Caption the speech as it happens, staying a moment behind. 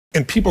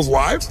in people's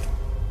lives,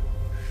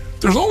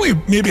 there's only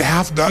maybe a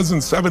half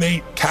dozen, 7,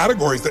 8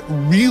 categories that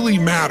really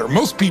matter.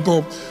 Most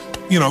people,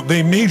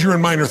 they major in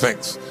minor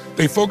things.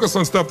 They focus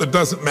on stuff that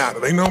doesn't matter.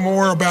 They know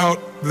more about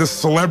this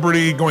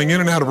celebrity going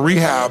in and out of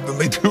rehab than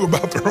they do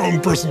about their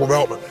own personal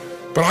development.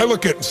 But I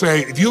look at and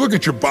say, if you look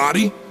at your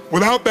body,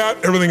 without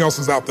that, everything else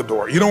is out the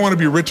door. You don't want to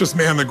be richest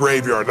man in the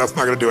graveyard. That's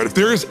not going to do it. If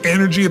there's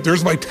energy, if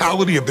there's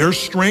vitality, if there's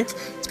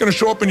strength, it's going to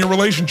show up in your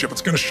relationship.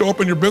 It's going to show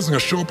up in your business, it's going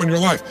to show up in your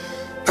life.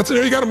 That's an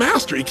area you got to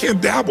master. You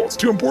can't dabble. It's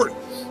too important.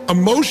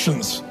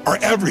 Emotions are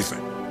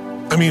everything.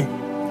 I mean,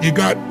 you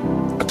got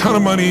a ton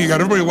of money, you got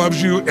everybody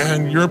loves you,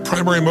 and your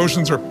primary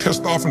emotions are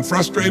pissed off and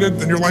frustrated,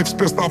 then your life's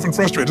pissed off and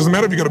frustrated. It doesn't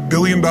matter if you got $1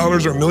 billion or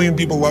 1 million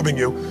people loving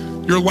you,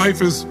 your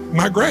life is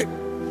not great.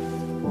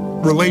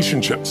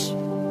 Relationships,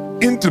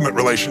 intimate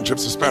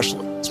relationships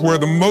especially. It's where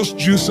the most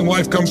juice in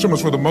life comes from.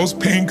 It's where the most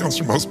pain comes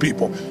from most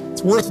people.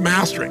 It's worth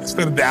mastering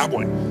instead of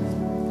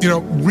dabbling.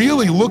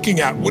 Really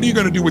looking at what are you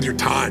going to do with your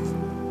time?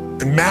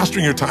 And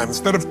mastering your time.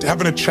 Instead of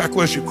having a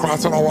checklist, you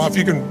cross it all off,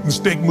 you can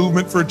mistake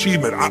movement for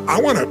achievement. I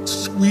want to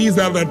squeeze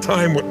out of that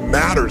time what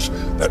matters,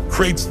 that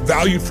creates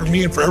value for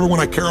me and for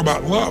everyone I care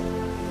about and love.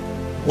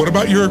 What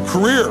about your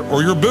career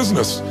or your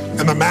business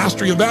and the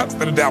mastery of that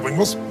instead of dabbling?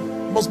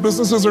 Most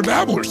businesses are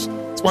dabblers.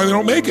 That's why they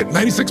don't make it.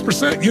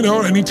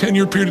 96%, any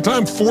 10-year period of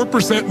time,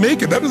 4%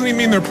 make it. That doesn't even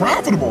mean they're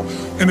profitable.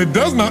 And it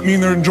does not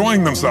mean they're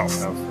enjoying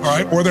themselves, all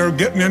right? Or they're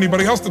getting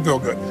anybody else to feel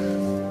good.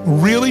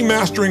 Really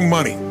mastering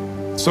money,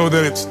 so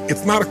that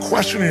it's not a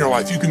question in your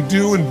life. You can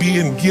do and be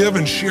and give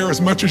and share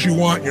as much as you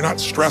want. You're not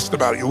stressed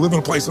about it. You live in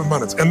a place of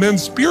abundance. And then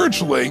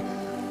spiritually,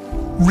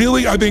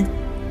 really, I think,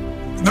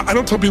 I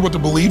don't tell people what to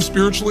believe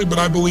spiritually, but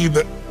I believe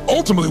that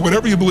ultimately,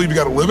 whatever you believe, you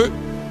got to live it,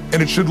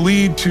 and it should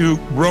lead to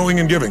growing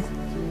and giving.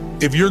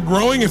 If you're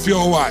growing, you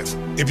feel alive.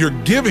 If you're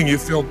giving, you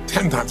feel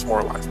 10 times more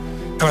alive.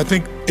 And I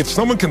think if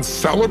someone can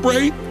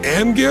celebrate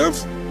and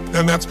give,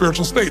 then that's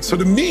spiritual state. So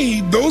to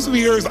me, those are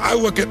the areas I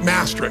look at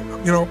mastering.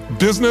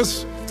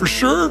 Business, for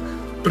sure,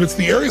 but it's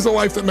the areas of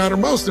life that matter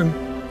most, and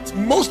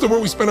most of where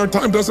we spend our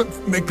time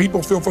doesn't make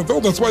people feel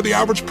fulfilled. That's why the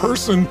average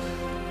person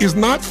is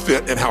not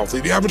fit and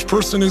healthy. The average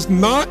person is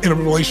not in a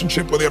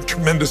relationship where they have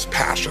tremendous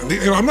passion.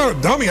 I'm not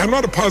a dummy. I'm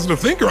not a positive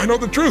thinker. I know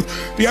the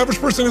truth. The average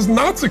person is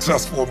not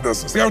successful in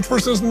business. The average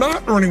person is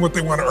not earning what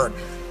they want to earn.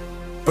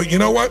 But you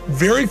know what?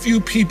 Very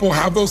few people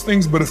have those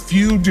things, but a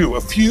few do.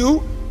 A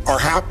few are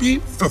happy,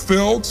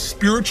 fulfilled,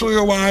 spiritually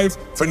alive,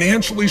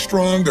 financially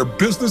strong, their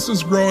business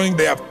is growing,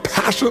 they have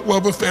passionate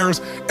love affairs,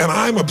 and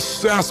I'm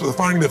obsessed with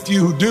finding the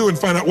few who do and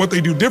find out what they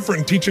do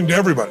different and teaching to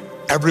everybody.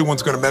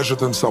 Everyone's going to measure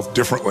themselves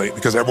differently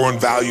because everyone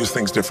values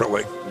things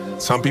differently.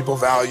 Some people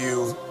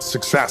value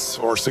success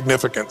or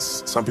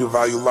significance. Some people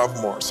value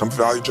love more. Some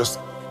value just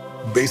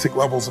basic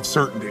levels of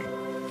certainty.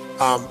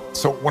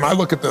 So when I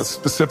look at the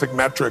specific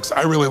metrics,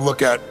 I really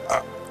look at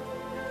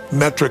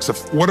metrics of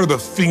what are the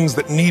things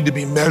that need to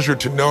be measured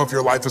to know if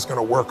your life is going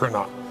to work or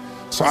not.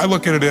 So I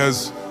look at it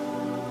as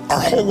our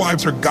whole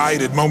lives are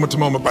guided moment to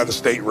moment by the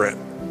state we're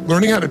in.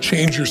 Learning how to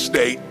change your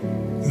state,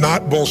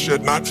 not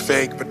bullshit, not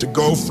fake, but to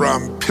go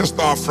from pissed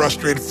off,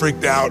 frustrated,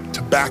 freaked out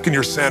to back in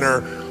your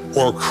center,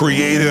 or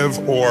creative,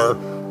 or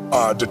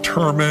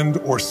determined,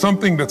 or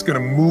something that's going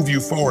to move you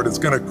forward. It's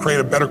going to create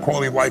a better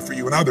quality of life for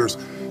you and others.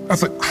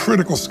 That's a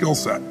critical skill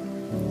set.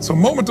 So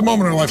moment to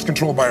moment, our life's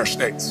controlled by our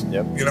states.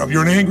 Yep. If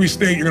you're in an angry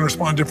state, you're going to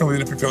respond differently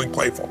than if you're feeling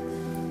playful.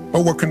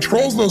 But what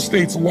controls those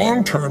states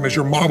long term is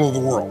your model of the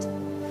world,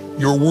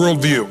 your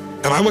worldview.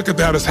 And I look at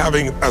that as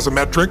having, as a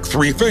metric,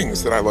 3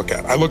 things that I look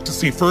at. I look to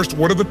see first,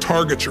 what are the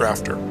targets you're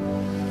after?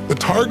 The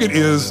target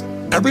is,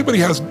 everyone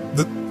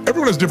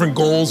has different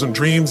goals and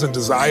dreams and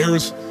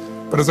desires.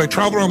 But as I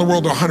traveled around the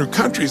world to 100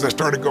 countries, I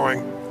started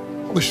going,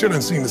 holy shit,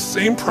 I'm seeing the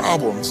same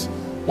problems.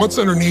 What's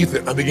underneath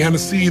it? I began to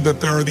see that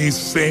there are these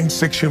same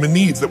 6 human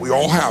needs that we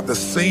all have, the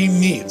same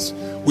needs.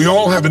 We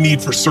all have a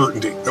need for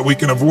certainty, that we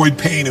can avoid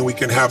pain and we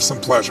can have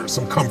some pleasure,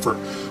 some comfort.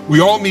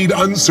 We all need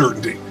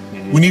uncertainty.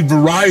 We need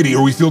variety,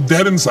 or we feel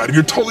dead inside. If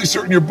you're totally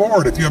certain, you're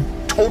bored. If you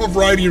have total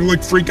variety, you're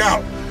like freak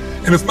out.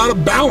 And it's not a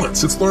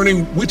balance. It's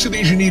learning which of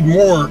these you need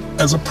more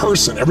as a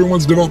person.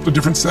 Everyone's developed a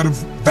different set of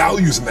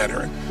values in that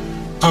area.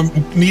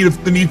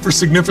 The need for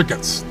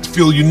significance, to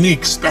feel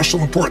unique,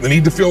 special, important, the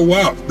need to feel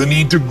loved, the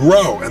need to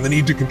grow, and the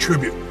need to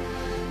contribute.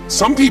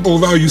 Some people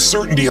value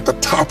certainty at the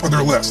top of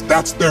their list.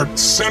 That's their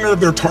center of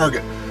their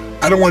target.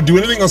 I don't want to do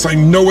anything unless I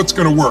know it's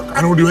going to work.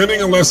 I don't want to do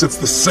anything unless it's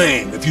the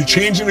same. If you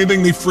change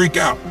anything, they freak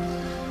out.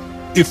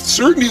 If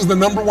certainty is the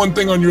 #1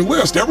 thing on your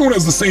list, everyone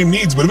has the same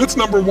needs, but if it's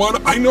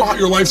 #1, I know how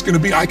your life's going to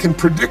be. I can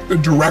predict the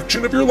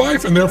direction of your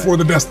life and therefore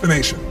the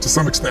destination to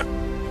some extent.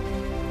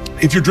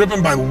 If you're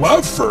driven by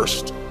love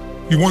first,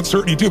 you want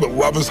certainty too, but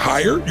love is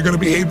higher, you're going to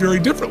behave very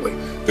differently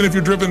than if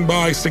you're driven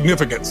by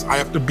significance. I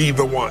have to be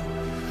the one.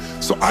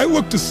 So I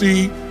look to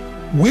see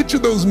which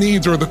of those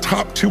needs are the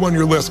top 2 on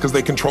your list because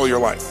they control your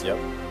life. Yep.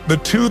 The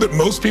 2 that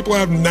most people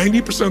have,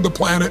 90% of the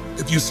planet,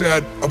 if you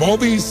said, of all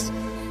these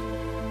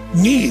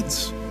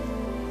needs,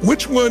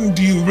 which one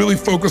do you really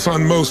focus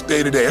on most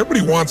day to day?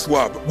 Everybody wants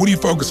love, but what do you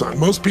focus on?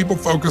 Most people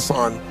focus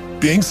on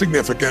being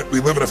significant. We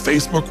live in a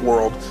Facebook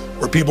world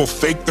where people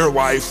fake their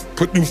life,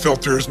 put new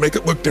filters, make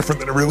it look different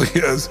than it really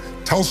is,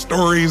 tell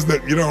stories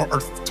that, you know,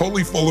 are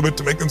totally full of it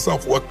to make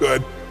themselves look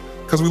good.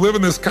 Because we live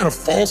in this kind of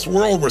false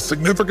world where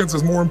significance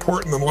is more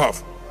important than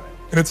love.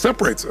 And it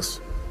separates us.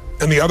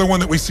 And the other one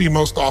that we see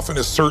most often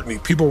is certainty.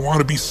 People want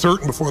to be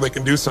certain before they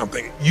can do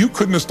something. You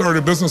couldn't have started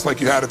a business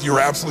like you had if you were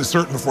absolutely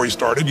certain before you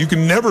started. You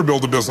can never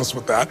build a business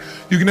with that.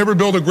 You can never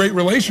build a great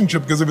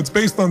relationship, because if it's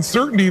based on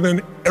certainty,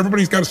 then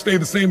everybody's got to stay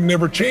the same and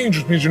never change,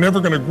 which means you're never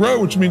going to grow,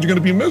 which means you're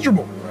going to be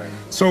miserable. Right.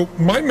 So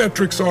my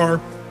metrics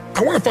are,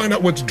 I want to find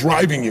out what's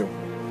driving you.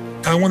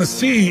 And I want to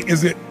see,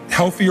 is it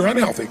healthy or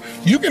unhealthy?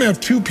 You can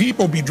have two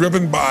people be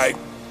driven by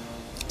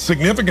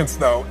significance,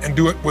 though, and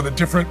do it with a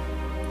different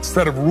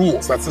set of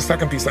rules. That's the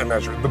second piece I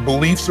measure. The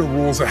beliefs or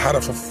rules of how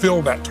to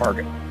fulfill that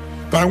target.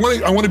 But I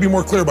want to be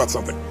more clear about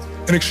something.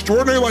 An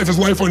extraordinary life is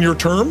life on your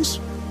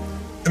terms,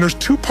 and there's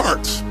two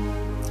parts.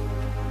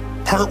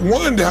 Part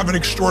one to have an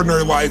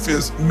extraordinary life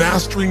is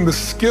mastering the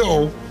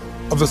skill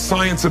of the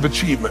science of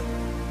achievement.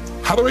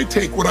 How do I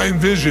take what I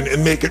envision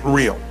and make it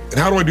real? And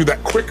how do I do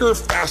that quicker,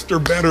 faster,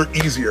 better,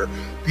 easier?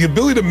 The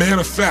ability to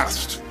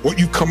manifest what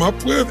you come up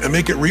with and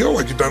make it real,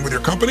 like you've done with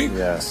your company,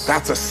 yes,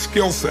 that's a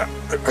skill set.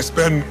 I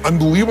spend an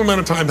unbelievable amount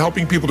of time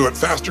helping people do it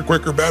faster,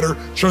 quicker, better,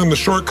 showing them the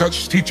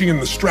shortcuts, teaching them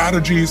the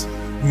strategies,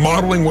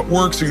 modeling what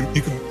works so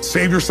you can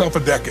save yourself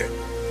a decade.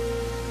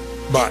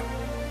 But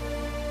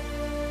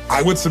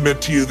I would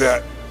submit to you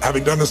that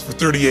having done this for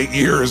 38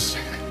 years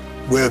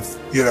with,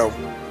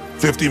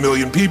 50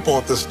 million people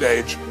at this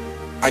stage,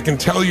 I can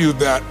tell you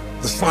that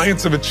the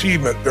science of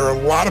achievement, there are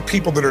a lot of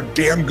people that are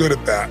damn good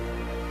at that,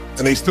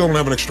 and they still don't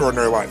have an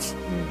extraordinary life.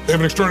 They have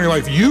an extraordinary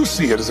life. You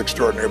see it as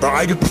extraordinary, but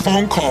I get the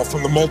phone call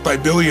from the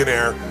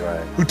multi-billionaire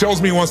who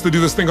tells me he wants to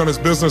do this thing on his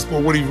business,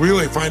 but what he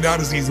really find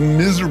out is he's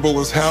miserable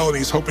as hell, and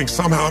he's hoping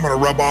somehow I'm going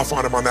to rub off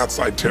on him on that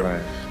side too.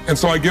 Right. And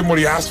so I give him what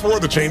he asked for,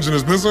 the change in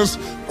his business,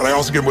 but I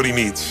also give him what he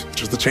needs,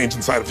 which is the change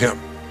inside of him.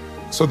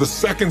 So the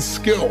second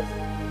skill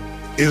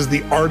is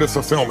the art of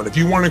fulfillment. If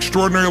you want an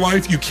extraordinary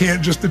life, you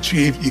can't just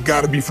achieve, you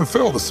got to be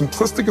fulfilled. As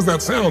simplistic as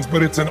that sounds,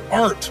 but it's an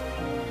art.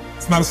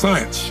 It's not a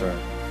science. Sure.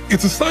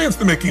 It's a science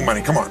to making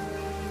money, come on.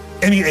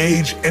 Any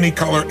age, any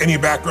color, any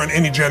background,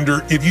 any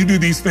gender, if you do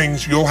these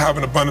things, you'll have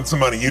an abundance of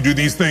money. You do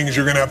these things,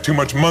 you're gonna have too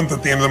much month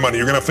at the end of the money.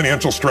 You're gonna have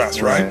financial stress,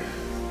 right?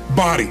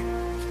 Body.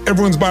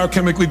 Everyone's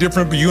biochemically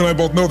different, but you and I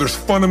both know there's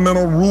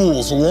fundamental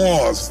rules,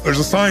 laws. There's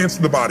a science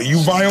to the body. You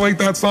violate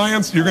that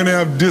science, you're gonna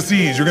have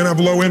disease, you're gonna have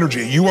low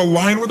energy. You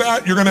align with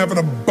that, you're gonna have an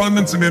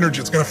abundance of energy.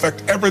 It's gonna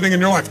affect everything in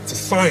your life. It's a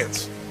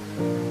science.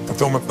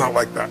 Fulfillment's not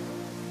like that.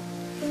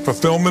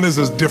 Fulfillment is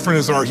as different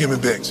as our human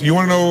beings. You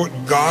wanna know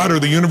what God or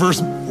the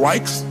universe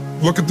likes?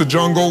 Look at the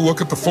jungle,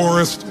 look at the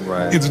forest.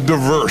 Right. It's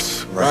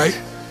diverse, right?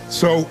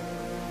 So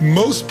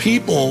most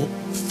people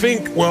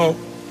think, well,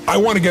 I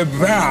wanna get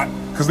that,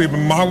 because they've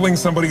been modeling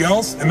somebody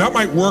else, and that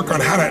might work on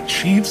how to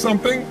achieve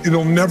something.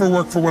 It'll never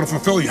work for what to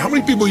fulfill you. How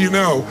many people you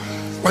know,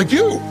 like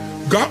you,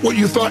 got what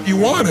you thought you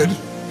wanted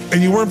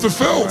and you weren't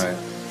fulfilled? Right.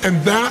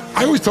 And that,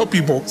 I always tell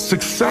people,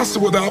 success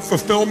without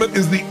fulfillment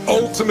is the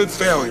ultimate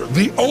failure.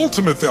 The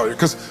ultimate failure,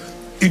 because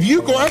if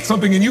you go at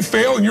something and you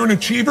fail and you're an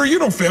achiever, you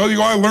don't fail. You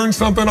go, I learned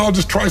something, I'll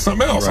just try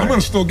something else. Right. I'm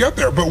gonna still get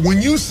there. But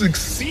when you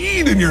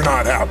succeed and you're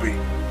not happy,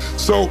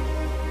 so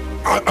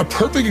a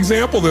perfect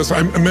example of this,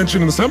 I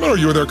mentioned in the seminar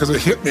you were there because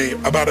it hit me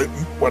about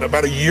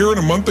a year and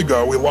a month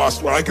ago, we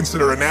lost what I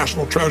consider a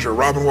national treasure,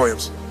 Robin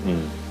Williams.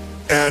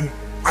 And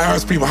I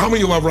asked people, how many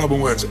of you love Robin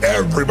Williams?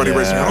 Everybody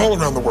raising their hand all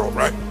around the world,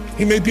 right?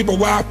 He made people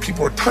laugh,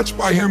 people were touched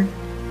by him.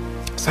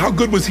 So how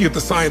good was he at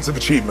the science of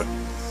achievement?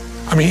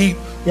 I mean, he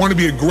wanted to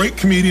be a great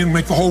comedian and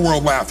make the whole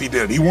world laugh, he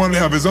did. He wanted to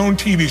have his own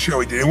TV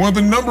show, he did. He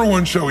wanted the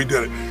 #1 show, he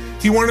did it.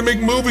 He wanted to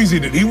make movies, he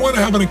did. He wanted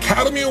to have an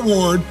Academy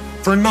Award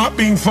for not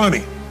being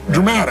funny.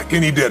 Dramatic,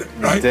 and he did it,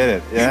 right? He did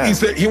it, yeah. He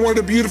said he wanted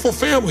a beautiful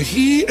family.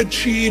 He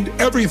achieved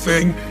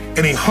everything,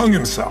 and he hung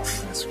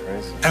himself. That's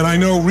crazy. And I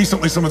know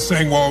recently someone's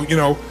saying, well,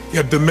 he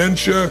had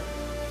dementia,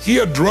 he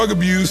had drug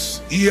abuse,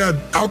 he had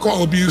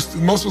alcohol abuse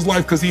most of his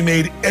life because he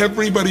made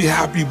everybody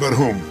happy but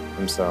whom?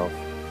 Himself.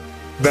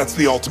 That's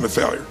the ultimate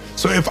failure.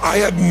 So if I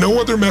had no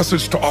other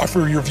message to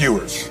offer your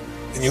viewers,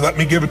 and you let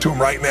me give it to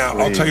them right now,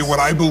 please. I'll tell you what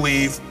I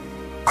believe.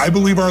 I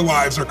believe our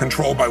lives are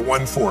controlled by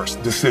one force,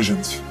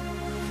 decisions.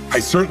 I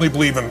certainly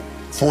believe in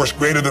force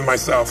greater than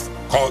myself,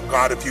 call it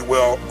God if you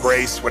will,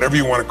 grace, whatever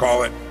you want to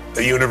call it,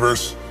 the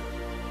universe.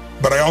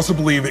 But I also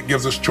believe it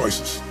gives us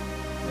choices.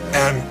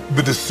 And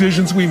the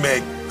decisions we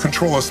make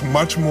control us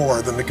much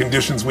more than the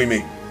conditions we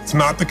meet. It's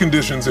not the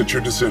conditions, it's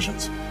your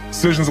decisions.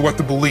 Decisions of what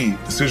to believe,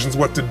 decisions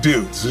what to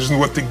do, decisions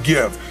what to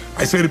give.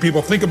 I say to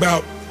people, think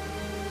about,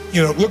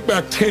 look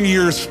back 10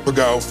 years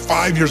ago,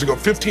 5 years ago,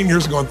 15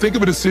 years ago, and think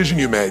of a decision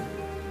you made.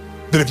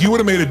 That if you would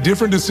have made a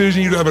different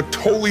decision, you'd have a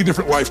totally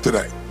different life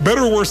today.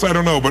 Better or worse, I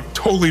don't know, but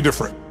totally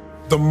different.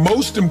 The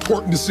most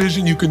important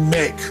decision you can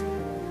make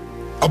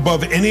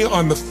above any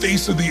on the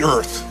face of the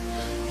earth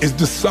is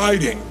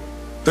deciding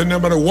that no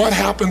matter what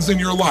happens in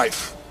your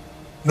life,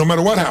 no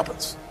matter what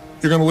happens,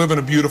 you're gonna live in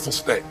a beautiful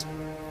state.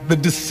 The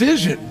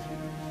decision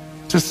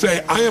to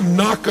say, I am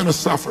not going to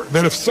suffer.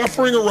 That if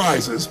suffering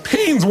arises,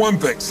 pain's one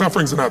thing,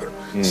 suffering's another.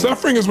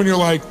 Suffering is when you're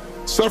like,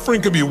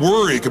 suffering could be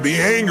worry, it could be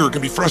anger, it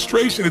could be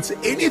frustration. It's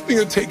anything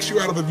that takes you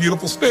out of a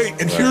beautiful state.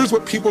 And here's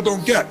what people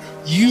don't get.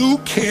 You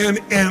can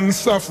end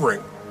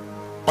suffering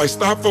by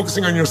stop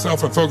focusing on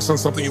yourself and focus on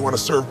something you want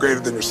to serve greater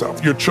than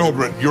yourself. Your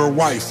children, your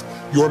wife,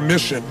 your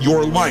mission,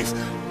 your life.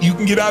 You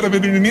can get out of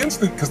it in an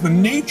instant because the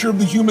nature of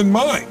the human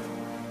mind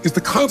is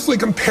to constantly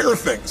compare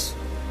things.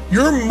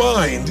 Your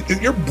mind,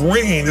 your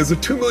brain is a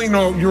 2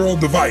 million year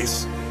old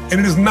device, and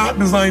it is not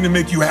designed to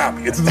make you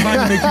happy. It's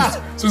designed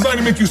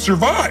to make you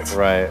survive.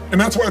 Right. And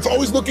that's why it's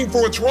always looking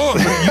for what's wrong.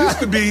 But it used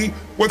to be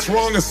what's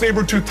wrong, a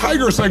saber-toothed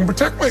tiger, so I can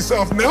protect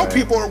myself. Now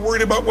people are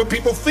worried about what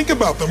people think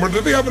about them, or do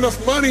they have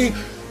enough money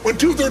when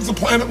 2/3 of the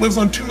planet lives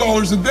on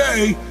 $2 a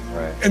day,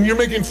 and you're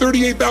making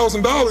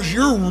 $38,000,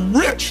 you're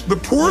rich. The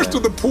poorest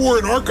of the poor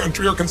in our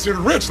country are considered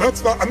rich.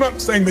 I'm not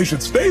saying they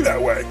should stay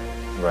that way.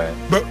 Right.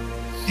 But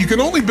you can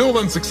only build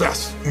on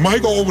success. My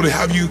goal would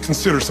have you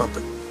consider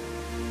something.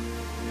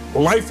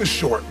 Life is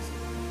short.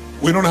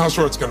 We don't know how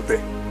short it's going to be.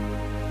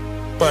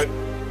 But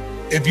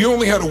if you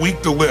only had a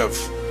week to live,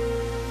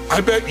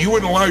 I bet you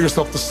wouldn't allow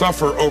yourself to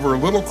suffer over a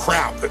little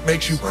crap that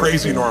makes you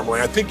crazy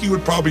normally. I think you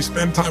would probably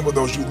spend time with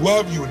those you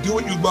love. You would do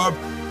what you love.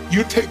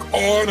 You'd take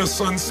awe in a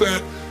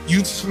sunset.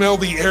 You'd smell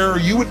the air.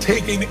 You would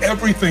take in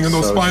everything in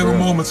those final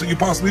moments that you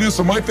possibly do.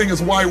 So my thing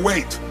is, why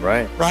wait?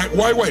 Right.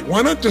 Why wait?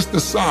 Why not just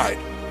decide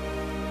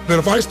that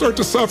if I start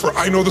to suffer,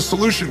 I know the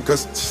solution,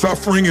 because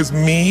suffering is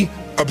me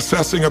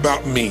obsessing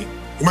about me.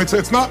 You might say,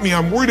 it's not me,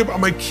 I'm worried about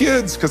my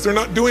kids because they're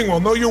not doing well.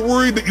 No, you're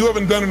worried that you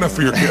haven't done enough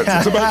for your kids.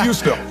 It's about you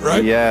still,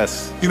 right?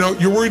 Yes. You know,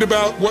 you're worried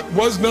about what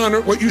was done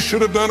or what you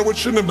should have done or what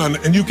shouldn't have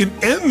done. And you can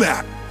end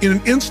that in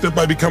an instant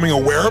by becoming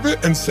aware of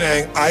it and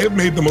saying, I have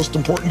made the most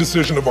important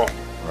decision of all.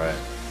 Right.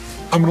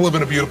 I'm gonna live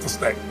in a beautiful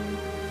state.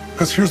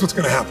 Because here's what's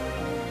gonna happen.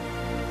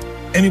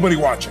 Anybody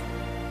watching,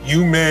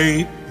 you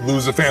may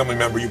lose a family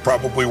member, you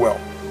probably will.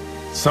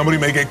 Somebody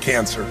may get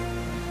cancer.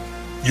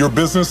 Your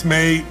business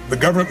the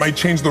government might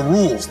change the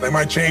rules. They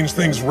might change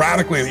things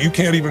radically that you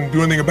can't even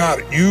do anything about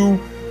it. You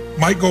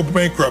might go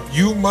bankrupt.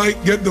 You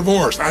might get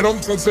divorced. I'm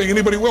not saying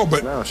anybody will,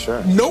 but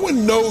no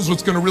one knows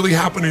what's going to really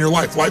happen in your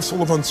life. Life's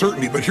full of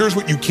uncertainty, but here's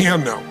what you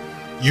can know.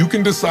 You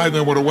can decide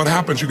no matter what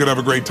happens, you could have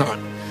a great time.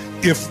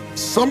 If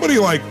somebody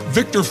like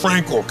Viktor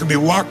Frankl can be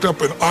locked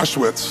up in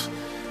Auschwitz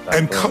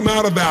and come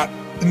out of that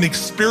and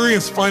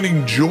experience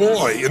finding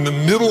joy in the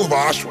middle of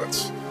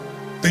Auschwitz,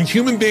 then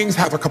human beings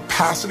have a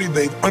capacity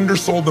they've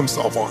undersold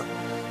themselves on.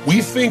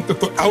 We think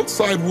that the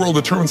outside world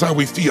determines how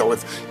we feel.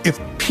 If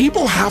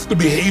people have to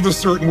behave a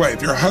certain way,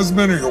 if your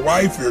husband or your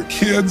wife or your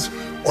kids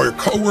or your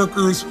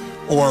coworkers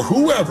or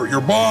whoever, your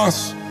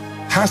boss,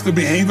 has to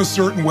behave a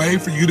certain way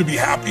for you to be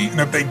happy, and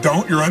if they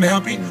don't, you're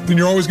unhappy, then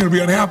you're always going to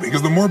be unhappy,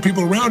 because the more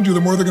people around you,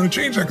 the more they're going to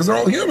change that, because they're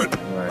all human,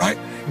 right?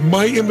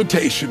 My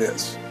invitation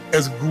is,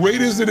 as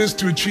great as it is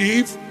to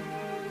achieve,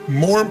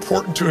 more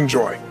important to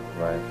enjoy.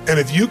 Right. And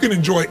if you can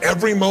enjoy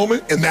every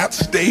moment in that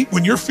state,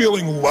 when you're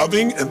feeling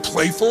loving and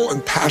playful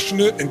and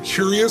passionate and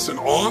curious and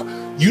awe,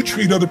 you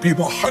treat other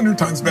people 100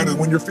 times better than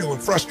when you're feeling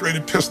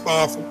frustrated, pissed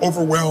off,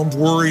 overwhelmed,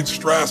 worried,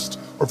 stressed,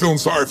 or feeling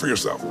sorry for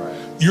yourself. Right.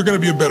 You're going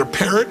to be a better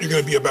parent, you're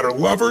going to be a better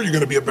lover, you're going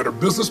to be a better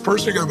business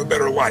person, you're going to have a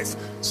better life.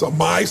 So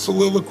my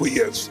soliloquy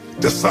is,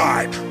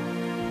 decide.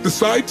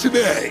 Decide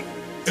today.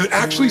 And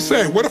actually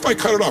say, what if I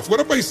cut it off? What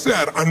if I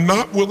said, I'm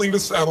not willing to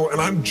settle and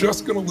I'm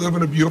just going to live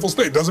in a beautiful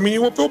state? Doesn't mean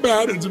you won't feel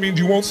bad. It doesn't mean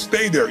you won't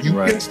stay there. You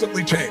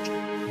instantly change.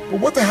 But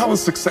what the hell is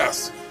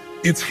success?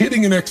 It's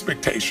hitting an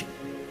expectation.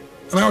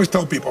 And I always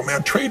tell people,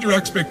 man, trade your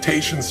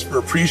expectations for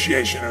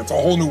appreciation, and it's a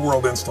whole new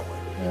world instantly.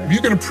 If you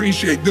can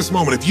appreciate this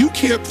moment, if you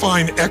can't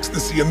find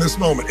ecstasy in this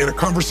moment, in a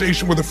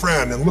conversation with a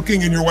friend and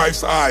looking in your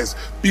wife's eyes,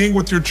 being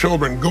with your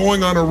children,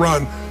 going on a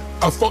run,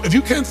 if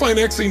you can't find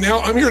ecstasy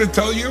now, I'm here to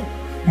tell you,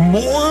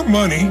 more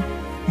money,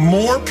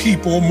 more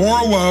people,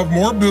 more love,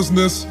 more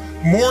business,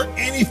 more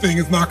anything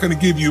is not going to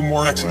give you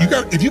more ecstasy.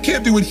 If you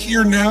can't do it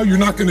here now, you're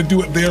not going to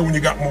do it there when you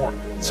got more.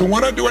 So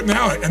why not do it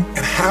now and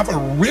have a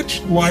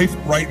rich life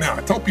right now?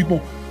 I tell people,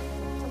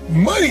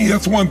 money,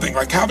 that's one thing.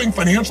 Like having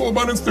financial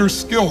abundance, there's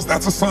skills,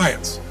 that's a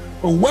science.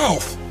 But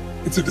wealth,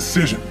 it's a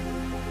decision.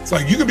 It's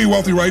like you can be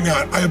wealthy right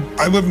now.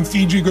 I live in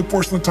Fiji a good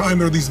portion of the time.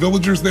 There are these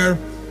villagers there.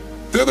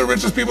 They're the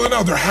richest people I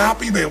know. They're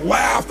happy, they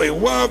laugh, they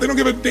love, they don't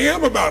give a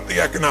damn about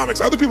the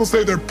economics. Other people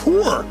say they're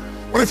poor.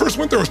 When I first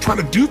went there, I was trying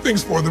to do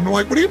things for them. I'm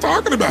like, what are you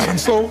talking about? I'm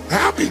so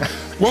happy.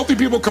 Wealthy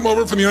people come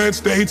over from the United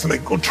States and they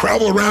go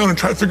travel around and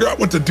try to figure out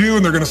what to do,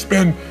 and they're going to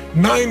spend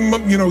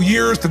 9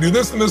 years to do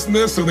this and this and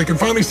this so they can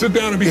finally sit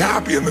down and be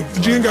happy. And the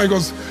Fijian guy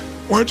goes,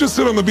 why don't you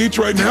sit on the beach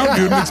right now,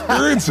 dude, and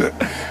experience it?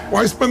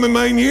 Why spend the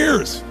 9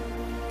 years?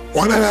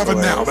 Why not have it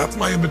now? That's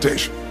my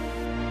invitation.